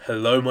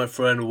Hello, my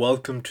friend.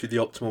 Welcome to the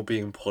Optimal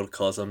Being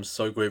podcast. I'm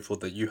so grateful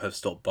that you have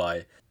stopped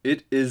by.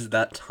 It is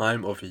that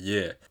time of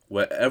year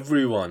where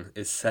everyone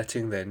is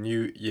setting their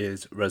New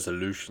Year's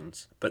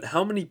resolutions. But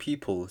how many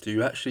people do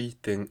you actually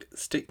think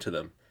stick to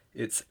them?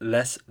 It's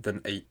less than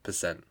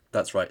 8%.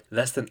 That's right,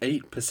 less than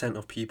 8%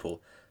 of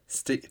people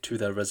stick to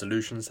their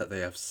resolutions that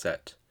they have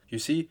set. You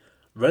see,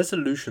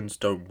 resolutions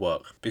don't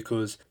work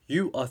because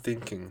you are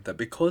thinking that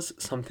because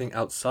something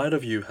outside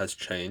of you has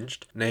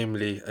changed,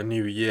 namely a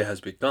new year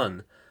has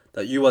begun,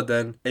 that you are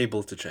then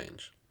able to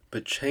change.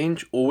 But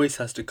change always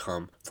has to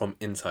come from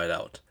inside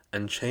out.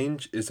 And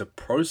change is a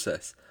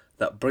process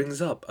that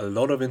brings up a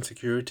lot of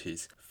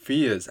insecurities,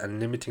 fears, and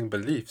limiting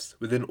beliefs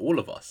within all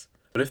of us.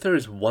 But if there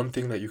is one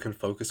thing that you can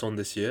focus on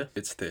this year,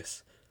 it's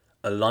this: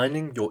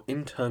 aligning your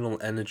internal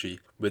energy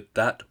with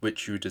that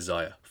which you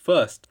desire.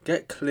 First,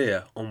 get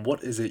clear on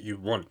what is it you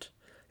want.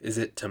 Is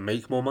it to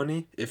make more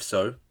money? If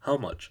so, how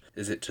much?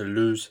 Is it to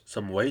lose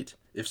some weight?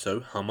 If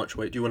so, how much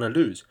weight do you want to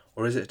lose?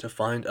 Or is it to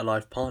find a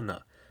life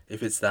partner?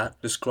 If it's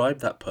that, describe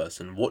that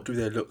person. What do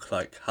they look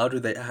like? How do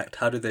they act?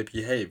 How do they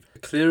behave? The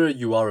clearer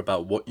you are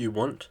about what you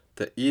want,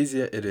 the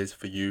easier it is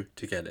for you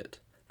to get it.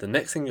 The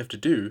next thing you have to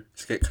do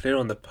is get clear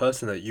on the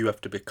person that you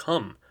have to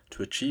become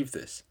to achieve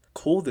this.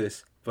 Call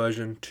this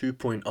version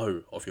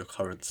 2.0 of your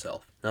current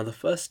self. Now, the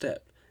first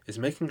step is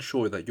making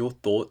sure that your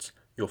thoughts,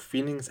 your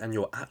feelings, and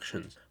your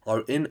actions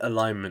are in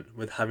alignment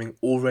with having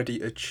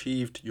already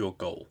achieved your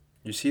goal.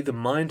 You see, the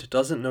mind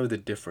doesn't know the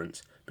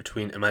difference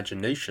between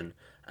imagination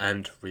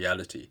and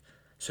reality.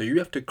 So you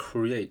have to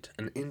create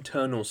an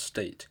internal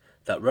state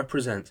that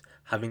represents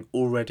having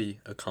already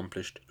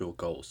accomplished your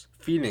goals.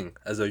 Feeling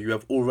as though you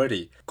have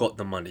already got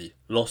the money,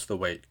 lost the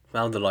weight,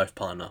 found the life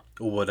partner,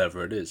 or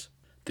whatever it is.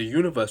 The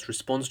universe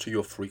responds to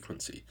your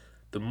frequency.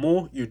 The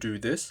more you do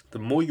this, the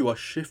more you are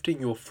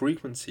shifting your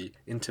frequency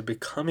into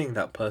becoming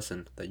that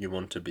person that you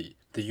want to be.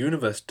 The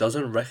universe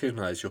doesn't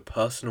recognize your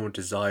personal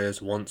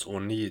desires, wants, or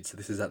needs.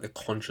 This is at the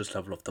conscious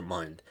level of the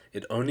mind.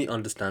 It only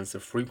understands the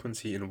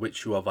frequency in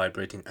which you are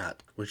vibrating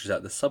at, which is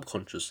at the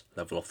subconscious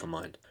level of the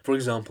mind. For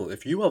example,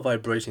 if you are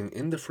vibrating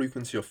in the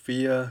frequency of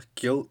fear,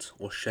 guilt,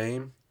 or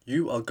shame,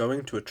 you are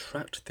going to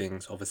attract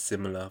things of a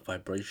similar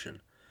vibration.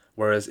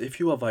 Whereas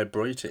if you are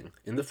vibrating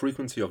in the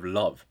frequency of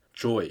love,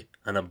 joy,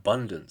 and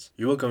abundance,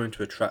 you are going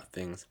to attract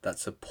things that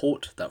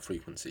support that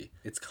frequency.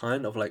 It's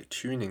kind of like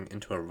tuning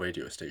into a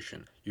radio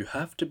station. You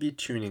have to be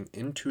tuning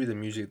into the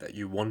music that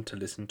you want to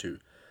listen to,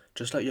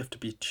 just like you have to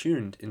be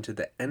tuned into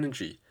the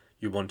energy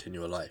you want in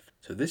your life.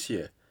 So this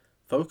year,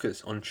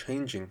 focus on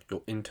changing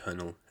your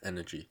internal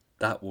energy.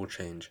 That will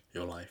change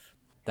your life.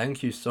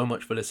 Thank you so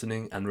much for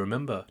listening, and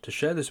remember to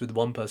share this with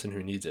one person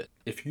who needs it.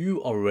 If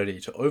you are ready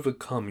to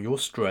overcome your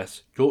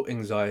stress, your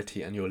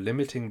anxiety, and your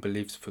limiting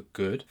beliefs for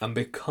good and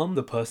become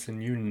the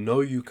person you know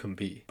you can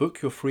be,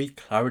 book your free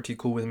clarity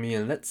call with me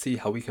and let's see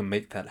how we can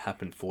make that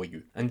happen for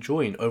you. And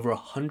join over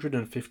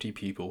 150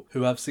 people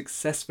who have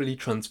successfully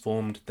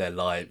transformed their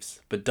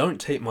lives. But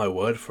don't take my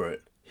word for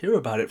it. Hear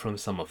about it from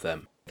some of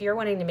them. If you're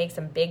wanting to make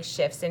some big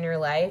shifts in your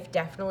life,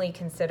 definitely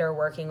consider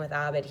working with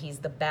Abid. He's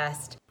the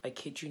best. I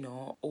kid you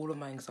not, all of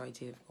my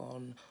anxiety have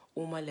gone,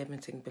 all my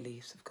limiting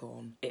beliefs have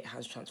gone. It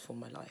has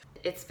transformed my life.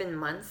 It's been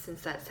months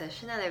since that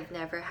session and I've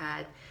never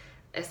had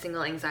a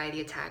single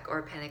anxiety attack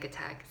or panic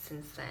attack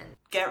since then.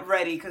 Get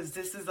ready, because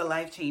this is a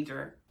life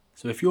changer.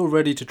 So if you're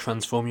ready to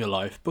transform your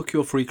life, book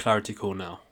your free clarity call now.